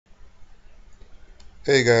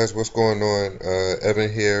Hey guys, what's going on?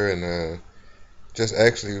 Evan here, and just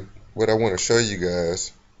actually what I want to show you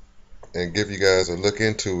guys and give you guys a look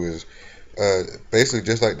into is basically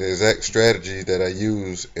just like the exact strategy that I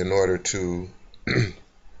use in order to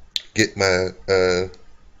get my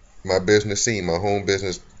business seen, my home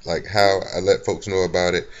business, like how I let folks know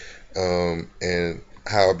about it, and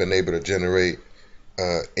how I've been able to generate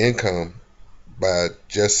income by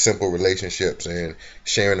just simple relationships and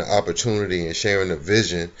sharing the opportunity and sharing the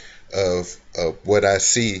vision of what I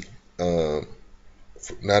see, um,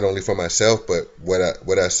 not only for myself but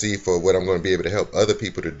what I see for what I'm going to be able to help other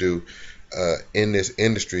people to do in this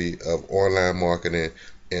industry of online marketing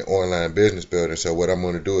and online business building. So what I'm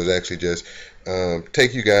going to do is actually just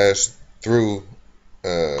take you guys through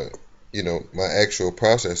uh, my actual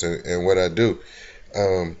process and what I do.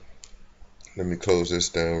 Um, Let me close this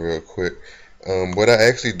down real quick. What I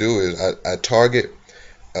actually do is uh, I target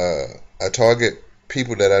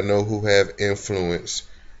people that I know who have influence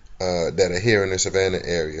that are here in the Savannah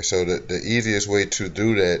area. So the easiest way to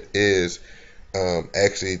do that is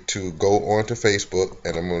actually to go onto Facebook,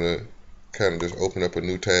 and I'm gonna kind of just open up a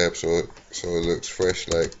new tab so it looks fresh,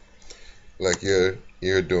 like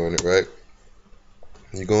you're doing it right.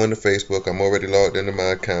 You go into Facebook. I'm already logged into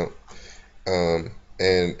my account, and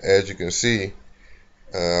as you can see,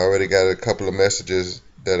 I already got a couple of messages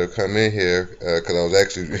that have come in here because I was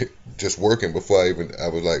actually just working before I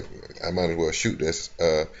was like, I might as well shoot this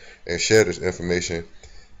and share this information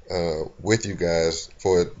with you guys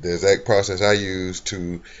for the exact process I use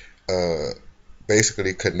to uh,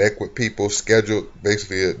 basically connect with people,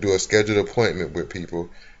 basically do a scheduled appointment with people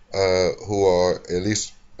who are at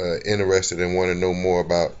least interested and want to know more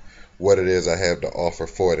about what it is I have to offer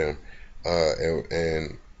for them.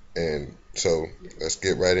 And so let's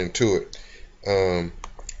get right into it. Um,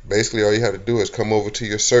 Basically, all you have to do is come over to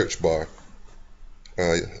your search bar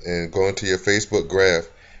and go into your Facebook graph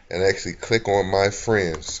and actually click on My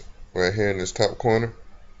Friends right here in this top corner,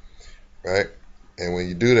 right? And when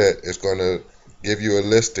you do that, it's going to give you a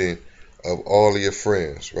listing of all of your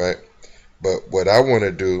friends, right? But what I want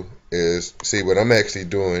to do is see what I'm actually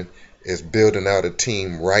doing is building out a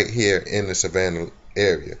team right here in the Savannah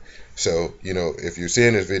area. So, if you're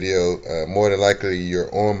seeing this video, more than likely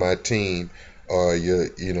you're on my team, or you're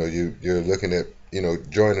looking at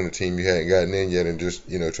joining the team. You hadn't gotten in yet, and just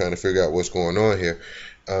trying to figure out what's going on here.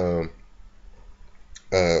 Um,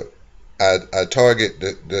 uh, I target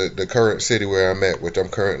the current city where I'm at, which I'm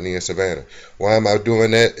currently in Savannah. Why am I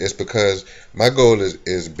doing that? It's because my goal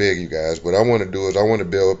is big, you guys. What I want to do is I want to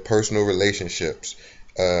build personal relationships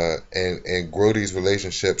and grow these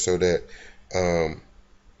relationships so that um,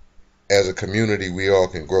 as a community we all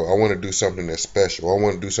can grow. I want to do something that's special. I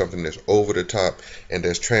want to do something that's over the top and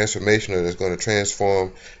that's transformational, that's going to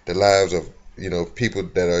transform the lives of people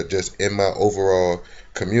that are just in my overall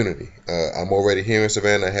community. I'm already here in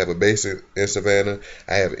Savannah. I have a base in Savannah.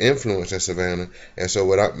 I have influence in Savannah, and so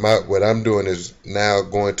what I'm doing is now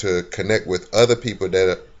going to connect with other people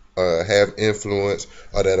that have influence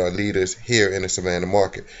or that are leaders here in the Savannah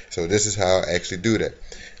market. So this is how I actually do that.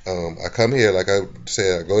 I come here, like I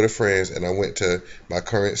said, I go to friends, and I went to my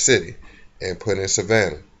current city and put in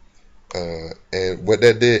Savannah. And what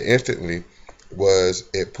that did instantly was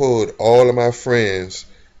it pulled all of my friends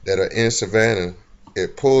that are in Savannah.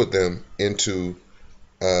 It pulled them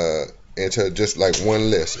uh, into just like one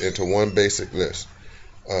list, into one basic list.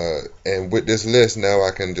 And with this list, now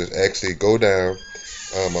I can just actually go down.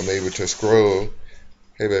 I'm able to scroll.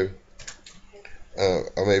 Hey, baby.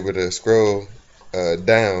 I'm able to scroll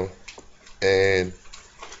down and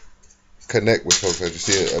connect with folks. As you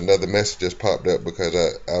see, another message just popped up because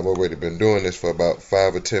I've already been doing this for about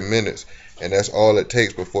 5 or 10 minutes, and that's all it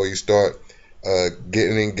takes before you start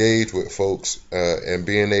getting engaged with folks and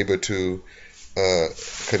being able to uh,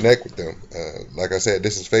 connect with them. Like I said,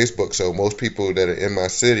 this is Facebook, so most people that are in my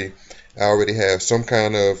city, I already have some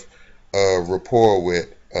kind of rapport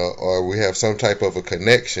with, or we have some type of a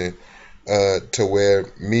connection to where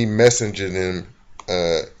me messaging them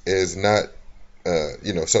is not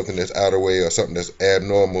something that's out of the way or something that's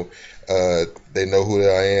abnormal. They know who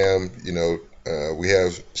I am. We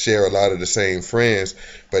have share a lot of the same friends,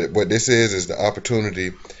 but what this is the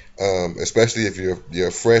opportunity, especially if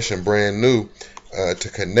you're fresh and brand new, to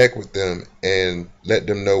connect with them and let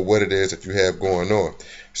them know what it is that you have going on.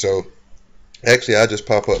 So actually, I just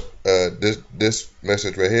pop up this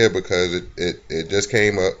message right here because it just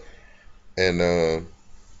came up, and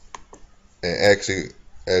actually,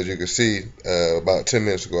 as you can see, about 10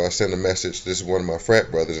 minutes ago, I sent a message. This is one of my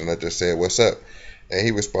frat brothers, and I just said, "What's up?" And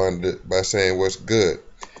he responded by saying, "What's good?"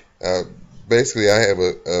 Uh, basically I have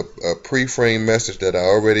a pre-framed message that I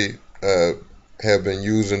already have been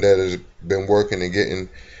using that has been working and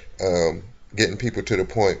getting people to the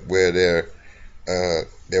point where they're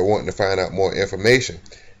wanting to find out more information.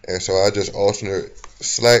 And so I just alter it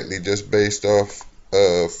slightly just based off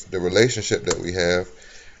of the relationship that we have.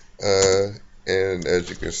 And as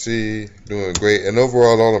you can see, doing great. And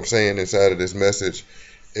overall, all I'm saying inside of this message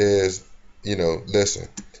is, listen,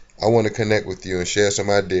 I want to connect with you and share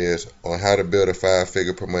some ideas on how to build a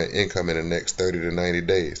 5-figure per month income in the next 30 to 90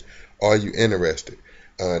 days. Are you interested?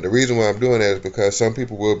 The reason why I'm doing that is because some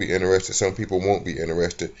people will be interested, some people won't be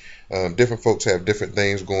interested. Different folks have different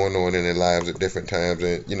things going on in their lives at different times,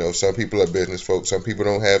 and some people are business folks, some people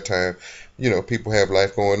don't have time. People have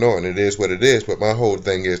life going on. It is what it is. But my whole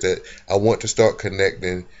thing is that I want to start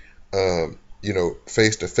connecting,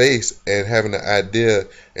 face to face and having an idea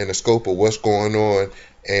and the scope of what's going on,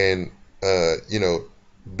 and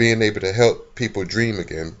being able to help people dream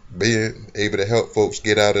again, being able to help folks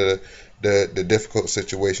get out of the difficult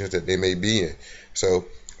situations that they may be in. So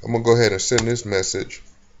I'm gonna go ahead and send this message,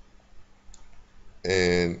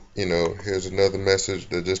 and here's another message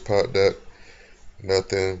that just popped up.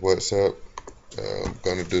 Nothing, what's up? I'm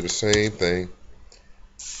gonna do the same thing.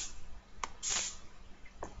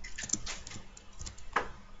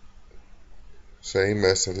 Same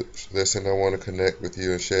message. Listen, I want to connect with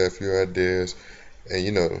you and share a few ideas,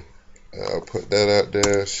 and I'll put that out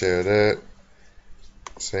there, share that.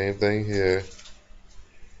 Same thing here.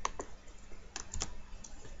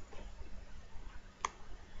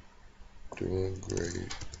 Doing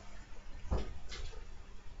great.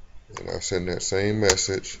 And I'll send that same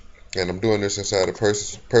message. And I'm doing this inside a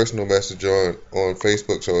personal message on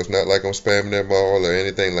Facebook, so it's not like I'm spamming them all or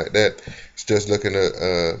anything like that. It's just looking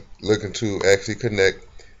to actually connect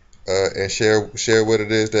and share what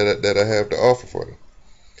it is that I have to offer for them,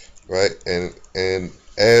 right? And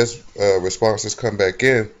as responses come back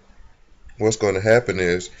in, what's going to happen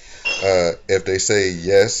is if they say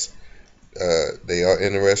yes, they are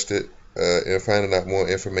interested in finding out more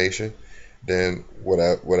information, then what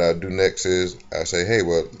I do next is I say, hey,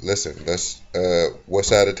 well, listen, let's what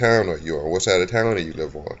side of town are you on? What side of town do you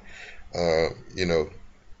live on? Or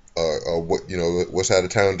what side of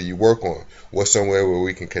town do you work on? What's somewhere where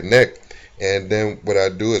we can connect? And then what I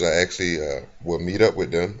do is I actually will meet up with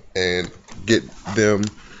them and get them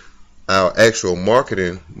our actual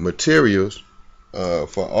marketing materials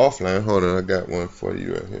for offline. Hold on, I got one for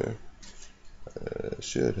you right here.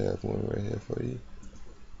 Should have one right here for you.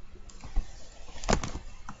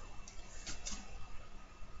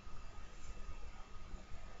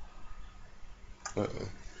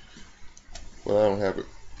 Well, I don't have it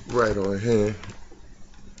right on hand.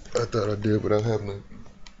 I thought I did, but I'm having to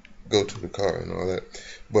go to the car and all that.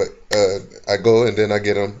 But I go and then I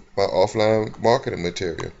get them my offline marketing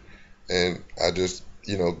material, and I just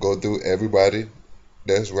go through everybody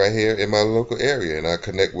that's right here in my local area, and I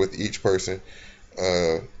connect with each person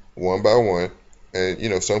one by one.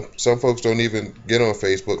 And some folks don't even get on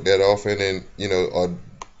Facebook that often, and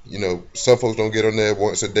some folks don't get on there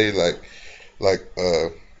once a day like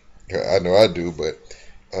I know I do. But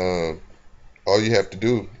all you have to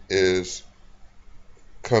do is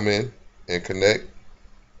come in and connect,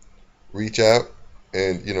 reach out,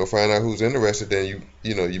 and find out who's interested. Then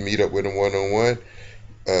you meet up with them one on one,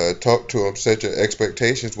 talk to them, set your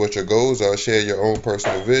expectations, what your goals are, share your own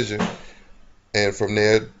personal vision, and from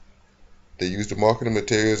there they use the marketing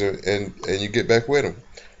materials, and you get back with them.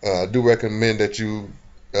 I do recommend that you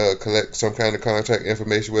collect some kind of contact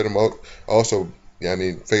information with them. Also,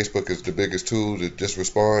 Facebook is the biggest tool to just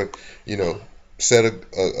respond. Set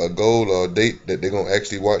a goal or a date that they're going to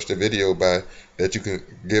actually watch the video by, that you can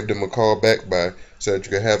give them a call back by, so that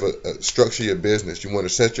you can have a structure your business. You want to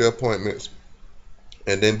set your appointments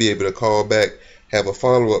and then be able to call back, have a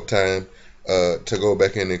follow-up time to go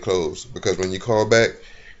back in and close. Because when you call back,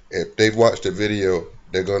 if they've watched the video,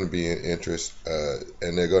 they're going to be in interest,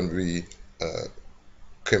 and they're going to be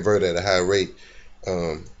converted at a high rate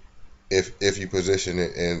if you position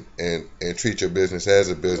it and treat your business as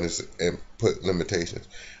a business and put limitations.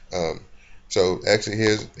 So actually,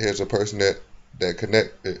 here's a person that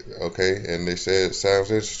connected, okay, and they said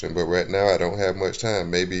sounds interesting, but right now I don't have much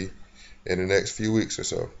time. Maybe in the next few weeks or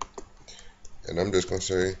so. And I'm just gonna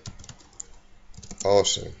say,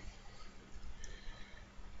 awesome.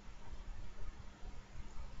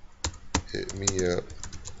 Hit me up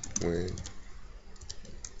when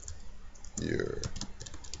you're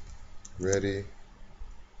ready.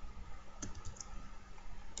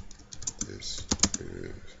 This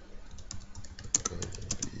is gonna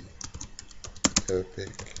be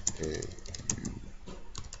epic, and you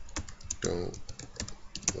don't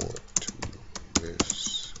want to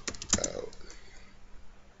miss out.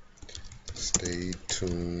 Stay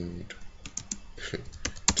tuned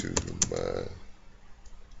to my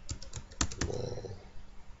wall.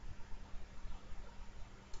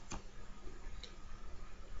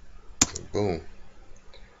 And boom.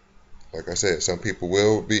 Like I said, some people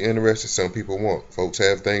will be interested, some people won't. Folks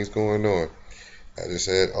have things going on. I just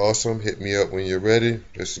said, awesome. Hit me up when you're ready.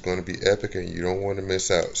 This is going to be epic, and you don't want to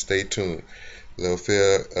miss out. Stay tuned. A little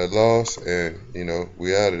fear of loss, and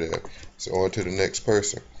we out of there. So on to the next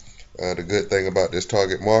person. The good thing about this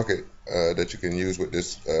target market that you can use with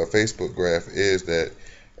this Facebook graph is that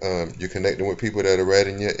you're connecting with people that are right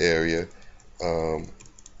in your area,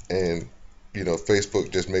 and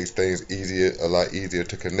Facebook just makes things a lot easier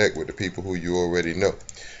to connect with the people who you already know.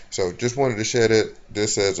 So just wanted to share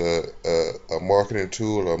this as a marketing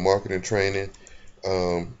tool or marketing training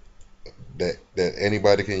that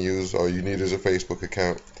anybody can use. All you need is a Facebook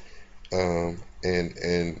account,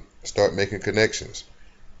 and start making connections.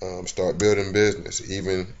 Start building business.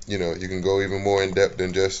 Even you can go even more in depth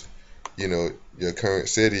than just your current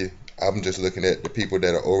city. I'm just looking at the people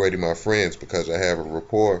that are already my friends because I have a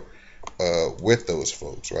rapport with those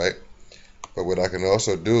folks, right? But what I can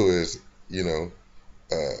also do is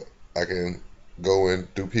I can go and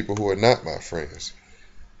do people who are not my friends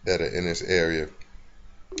that are in this area,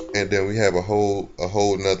 and then we have a whole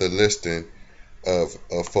nother listing of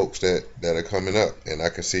folks that are coming up, and I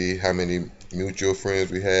can see how many mutual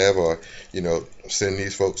friends we have, or send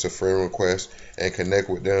these folks a friend request and connect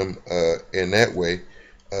with them in that way,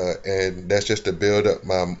 and that's just to build up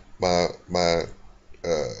my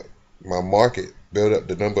market, build up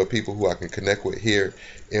the number of people who I can connect with here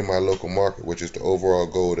in my local market, which is the overall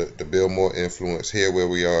goal, to build more influence here where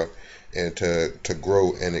we are, and to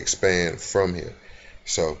grow and expand from here.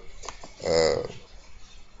 So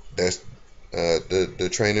that's the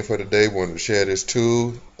training for today. Wanted to share this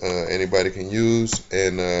tool anybody can use,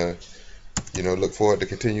 and look forward to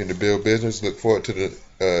continuing to build business. Look forward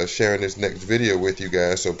to sharing this next video with you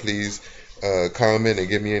guys. So please comment and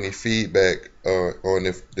give me any feedback on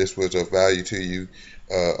if this was of value to you,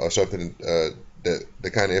 or something that the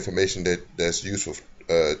kind of information that's useful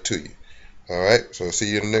to you. All right. So see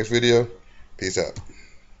you in the next video. Peace out.